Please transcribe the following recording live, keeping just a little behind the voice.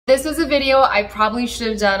This was a video I probably should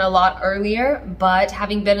have done a lot earlier, but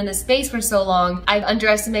having been in the space for so long, I've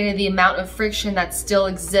underestimated the amount of friction that still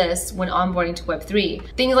exists when onboarding to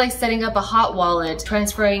Web3. Things like setting up a hot wallet,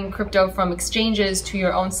 transferring crypto from exchanges to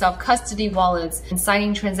your own self-custody wallets, and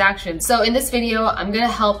signing transactions. So in this video, I'm gonna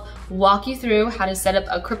help walk you through how to set up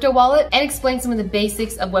a crypto wallet and explain some of the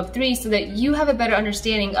basics of Web3 so that you have a better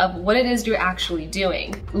understanding of what it is you're actually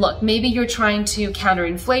doing. Look, maybe you're trying to counter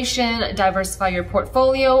inflation, diversify your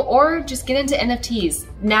portfolio, or just get into NFTs.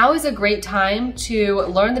 Now is a great time to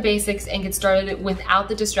learn the basics and get started without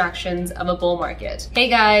the distractions of a bull market. Hey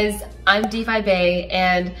guys, I'm DeFi Bay,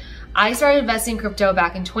 and I started investing in crypto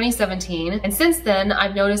back in 2017, and since then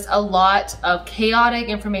I've noticed a lot of chaotic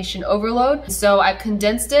information overload, so I've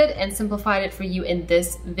condensed it and simplified it for you in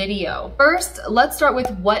this video. First, let's start with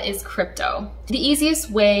what is crypto. The easiest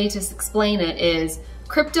way to explain it is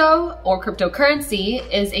crypto or cryptocurrency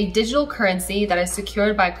is a digital currency that is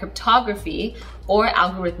secured by cryptography or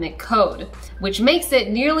algorithmic code, which makes it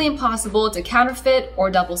nearly impossible to counterfeit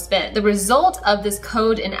or double spend. The result of this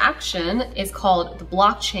code in action is called the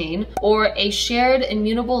blockchain, or a shared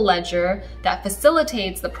immutable ledger that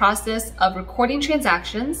facilitates the process of recording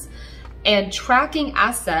transactions and tracking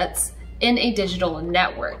assets in a digital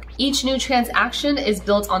network. Each new transaction is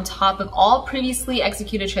built on top of all previously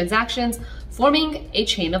executed transactions, forming a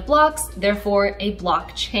chain of blocks, therefore a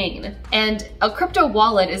blockchain. And a crypto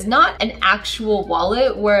wallet is not an actual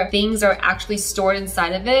wallet where things are actually stored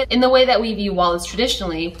inside of it in the way that we view wallets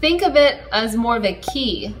traditionally. Think of it as more of a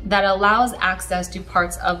key that allows access to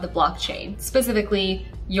parts of the blockchain, specifically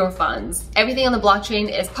your funds. Everything on the blockchain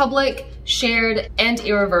is public, shared, and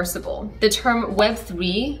irreversible. The term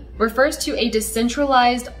Web3 refers to a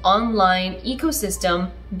decentralized online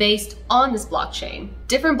ecosystem based on this blockchain.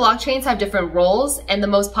 Different blockchains have different roles, and the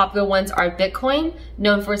most popular ones are Bitcoin,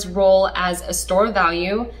 known for its role as a store of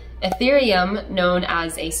value, Ethereum, known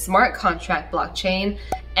as a smart contract blockchain,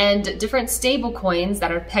 and different stable coins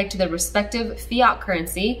that are pegged to their respective fiat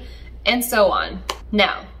currency, and so on.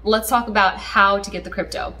 Now, let's talk about how to get the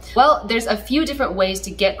crypto. Well, there's a few different ways to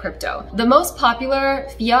get crypto. The most popular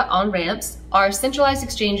fiat on-ramps are centralized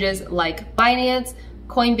exchanges like Binance,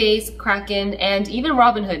 Coinbase, Kraken, and even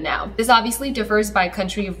Robinhood now. This obviously differs by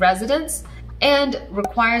country of residence and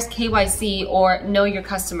requires KYC, or know your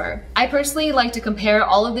customer. I personally like to compare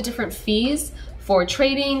all of the different fees for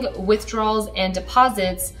trading, withdrawals, and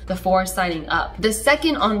deposits before signing up. The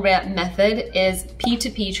second on-ramp method is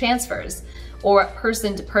P2P transfers, or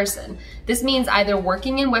person to person. This means either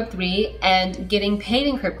working in Web3 and getting paid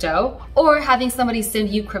in crypto, or having somebody send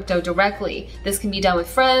you crypto directly. This can be done with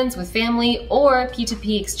friends, with family, or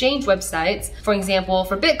P2P exchange websites. For example,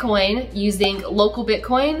 for Bitcoin, using Local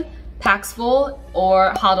Bitcoin, Paxful,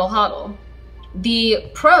 or HODL HODL.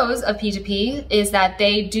 The pros of P2P is that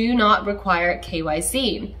they do not require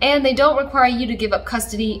KYC, and they don't require you to give up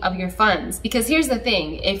custody of your funds. Because here's the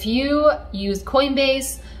thing, if you use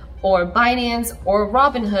Coinbase, or Binance, or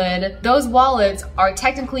Robinhood, those wallets are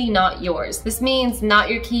technically not yours. This means not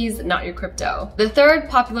your keys, not your crypto. The third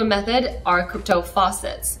popular method are crypto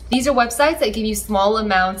faucets. These are websites that give you small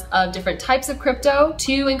amounts of different types of crypto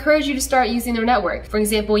to encourage you to start using their network. For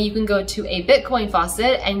example, you can go to a Bitcoin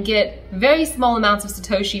faucet and get very small amounts of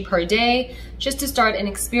Satoshi per day just to start an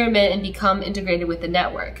experiment and become integrated with the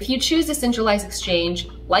network. If you choose a centralized exchange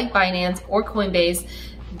like Binance or Coinbase,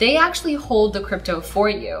 they actually hold the crypto for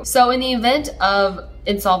you. So in the event of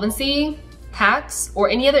insolvency, hacks, or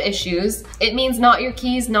any other issues, it means not your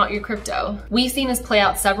keys, not your crypto. We've seen this play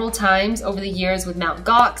out several times over the years with Mt.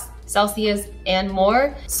 Gox, Celsius, and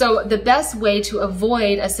more. So the best way to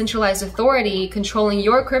avoid a centralized authority controlling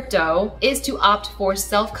your crypto is to opt for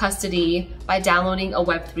self-custody by downloading a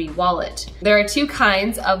Web3 wallet. There are two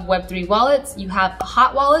kinds of Web3 wallets. You have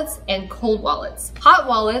hot wallets and cold wallets. Hot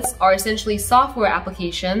wallets are essentially software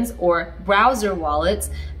applications or browser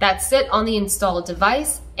wallets that sit on the installed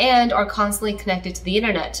device and are constantly connected to the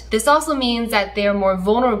internet. This also means that they are more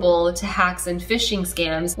vulnerable to hacks and phishing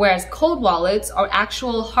scams, whereas cold wallets are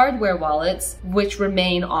actual hardware wallets which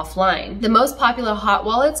remain offline. The most popular hot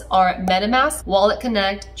wallets are MetaMask, Wallet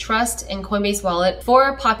Connect, Trust, and Coinbase Wallet.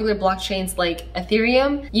 For popular blockchains like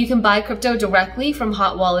Ethereum, you can buy crypto directly from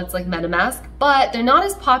hot wallets like MetaMask, but they're not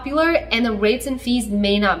as popular and the rates and fees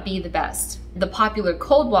may not be the best. The popular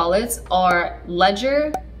cold wallets are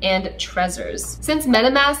Ledger and Trezors. Since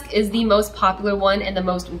MetaMask is the most popular one and the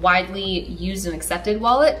most widely used and accepted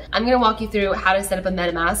wallet, I'm gonna walk you through how to set up a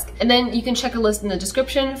MetaMask, and then you can check a list in the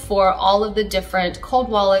description for all of the different cold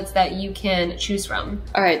wallets that you can choose from.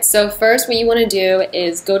 All right, so first what you wanna do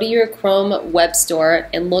is go to your Chrome web store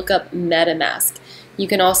and look up MetaMask. You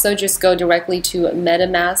can also just go directly to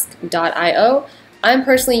metamask.io. I'm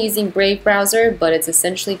personally using Brave browser, but it's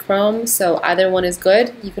essentially Chrome, so either one is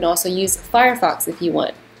good. You can also use Firefox if you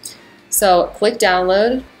want. So click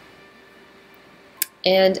download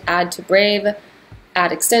and add to Brave,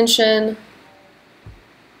 add extension.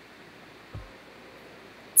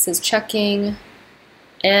 It says checking,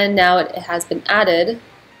 and now it has been added.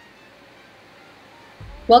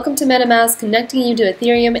 Welcome to MetaMask, connecting you to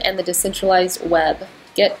Ethereum and the decentralized web.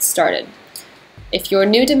 Get started. If you're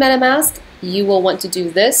new to MetaMask, you will want to do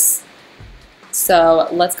this. So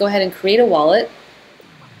let's go ahead and create a wallet.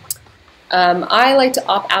 I like to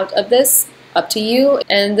opt out of this, up to you,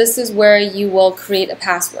 and this is where you will create a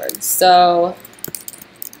password. So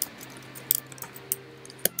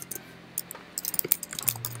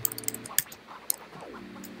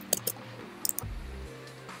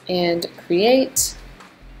and create.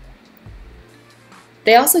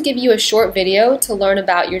 They also give you a short video to learn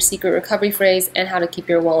about your secret recovery phrase and how to keep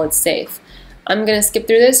your wallet safe. I'm going to skip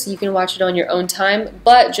through this. You can watch it on your own time,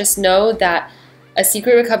 but just know that a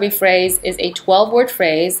secret recovery phrase is a 12-word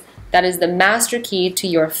phrase that is the master key to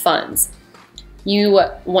your funds. You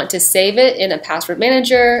want to save it in a password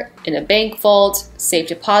manager, in a bank vault, safe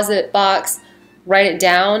deposit box, write it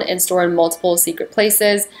down and store in multiple secret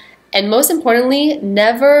places. And most importantly,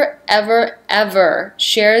 never, ever, ever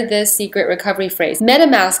share this secret recovery phrase.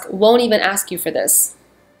 MetaMask won't even ask you for this.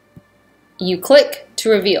 You click to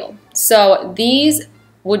reveal. So these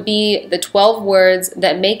would be the 12 words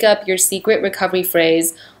that make up your secret recovery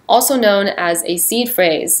phrase, also known as a seed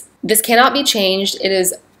phrase. This cannot be changed. It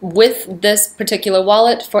is with this particular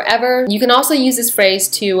wallet forever. You can also use this phrase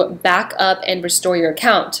to back up and restore your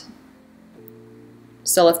account.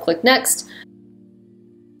 So let's click next.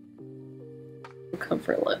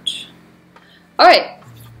 Comfort lunch. All right,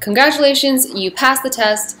 congratulations, you passed the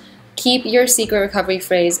test. Keep your secret recovery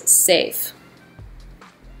phrase safe.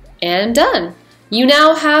 And done. You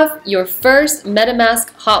now have your first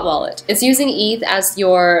MetaMask hot wallet. It's using ETH as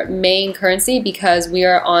your main currency because we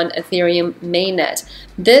are on Ethereum mainnet.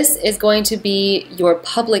 This is going to be your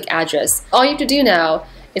public address. All you have to do now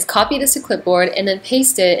is copy this to clipboard and then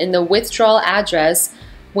paste it in the withdrawal address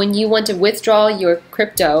when you want to withdraw your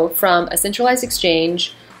crypto from a centralized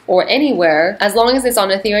exchange or anywhere, as long as it's on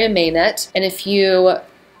Ethereum mainnet. And if you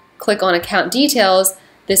click on account details,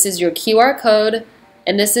 this is your QR code,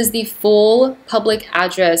 and this is the full public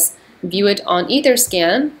address. View it on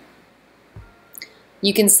Etherscan.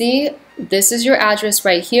 You can see this is your address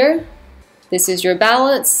right here. This is your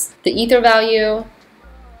balance, the Ether value,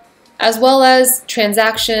 as well as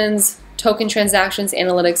transactions, token transactions,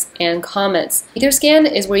 analytics, and comments.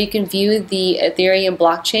 Etherscan is where you can view the Ethereum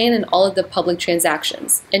blockchain and all of the public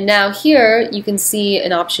transactions. And now here you can see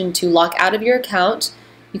an option to lock out of your account.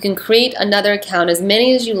 You can create another account, as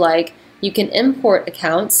many as you like. You can import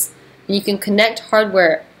accounts, and you can connect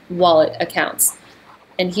hardware wallet accounts.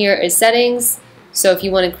 And here is settings. So if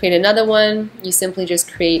you want to create another one, you simply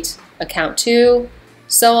just create account 2,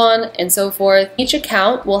 so on and so forth. Each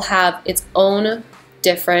account will have its own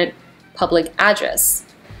different public address.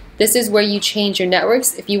 This is where you change your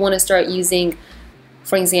networks. If you want to start using,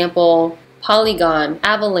 for example, Polygon,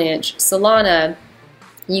 Avalanche, Solana,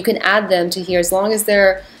 you can add them to here as long as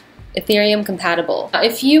they're Ethereum compatible.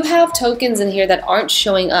 If you have tokens in here that aren't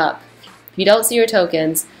showing up, if you don't see your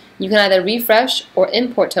tokens, you can either refresh or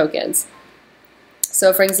import tokens.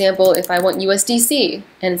 So for example, if I want USDC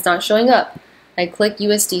and it's not showing up, I click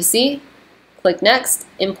USDC, click next,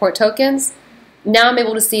 import tokens. Now I'm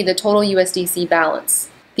able to see the total USDC balance.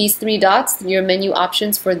 These 3 dots are your menu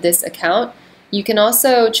options for this account. You can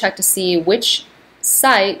also check to see which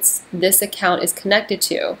sites this account is connected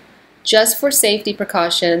to. Just for safety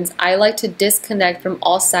precautions, I like to disconnect from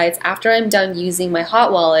all sites after I'm done using my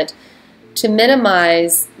hot wallet to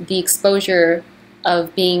minimize the exposure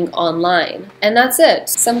of being online. And that's it.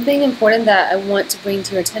 Something important that I want to bring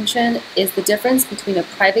to your attention is the difference between a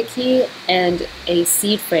private key and a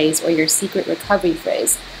seed phrase or your secret recovery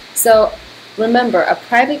phrase. So remember, a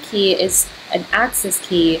private key is an access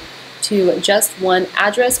key to just one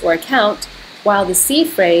address or account, while the seed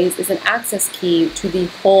phrase is an access key to the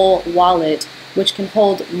whole wallet, which can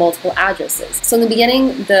hold multiple addresses. So in the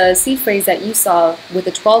beginning, the seed phrase that you saw with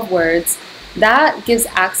the 12 words, that gives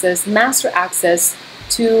access, master access,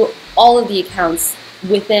 to all of the accounts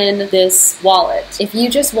within this wallet. If you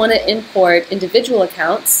just want to import individual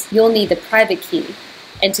accounts, you'll need the private key.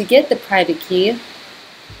 And to get the private key,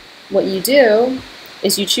 what you do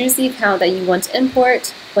is you choose the account that you want to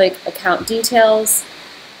import, click account details,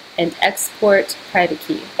 and export private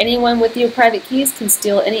key. Anyone with your private keys can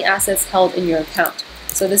steal any assets held in your account.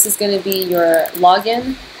 So this is going to be your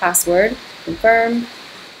login, password, confirm,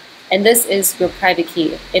 and this is your private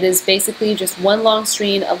key. It is basically just one long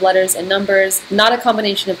string of letters and numbers, not a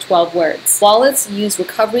combination of 12 words. Wallets use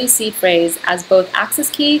recovery seed phrase as both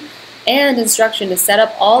access key and instruction to set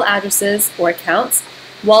up all addresses or accounts.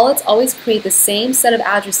 Wallets always create the same set of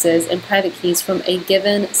addresses and private keys from a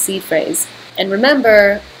given seed phrase. And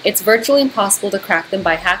remember, it's virtually impossible to crack them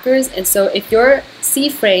by hackers, and so if your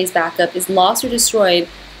seed phrase backup is lost or destroyed,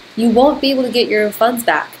 you won't be able to get your funds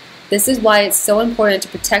back. This is why it's so important to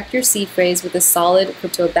protect your seed phrase with a solid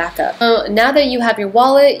crypto backup. Now that you have your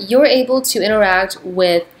wallet, you're able to interact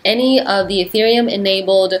with any of the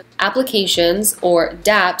Ethereum-enabled applications or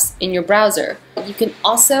dApps in your browser. You can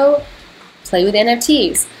also play with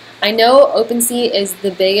NFTs. I know OpenSea is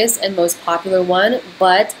the biggest and most popular one,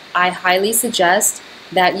 but I highly suggest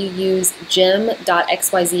that you use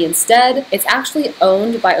gem.xyz instead. It's actually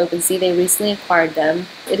owned by OpenSea. They recently acquired them.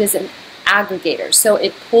 It is an aggregator, so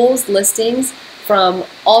it pulls listings from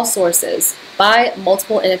all sources, buy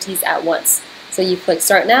multiple NFTs at once. So you click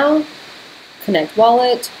Start Now, connect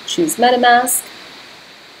wallet, choose MetaMask,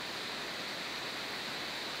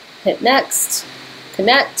 hit Next,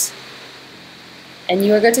 connect, and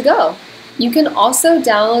you are good to go. You can also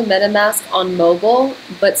download MetaMask on mobile,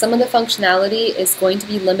 but some of the functionality is going to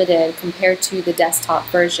be limited compared to the desktop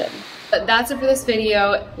version. But that's it for this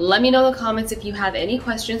video. Let me know in the comments if you have any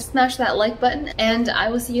questions. Smash that like button, and I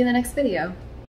will see you in the next video.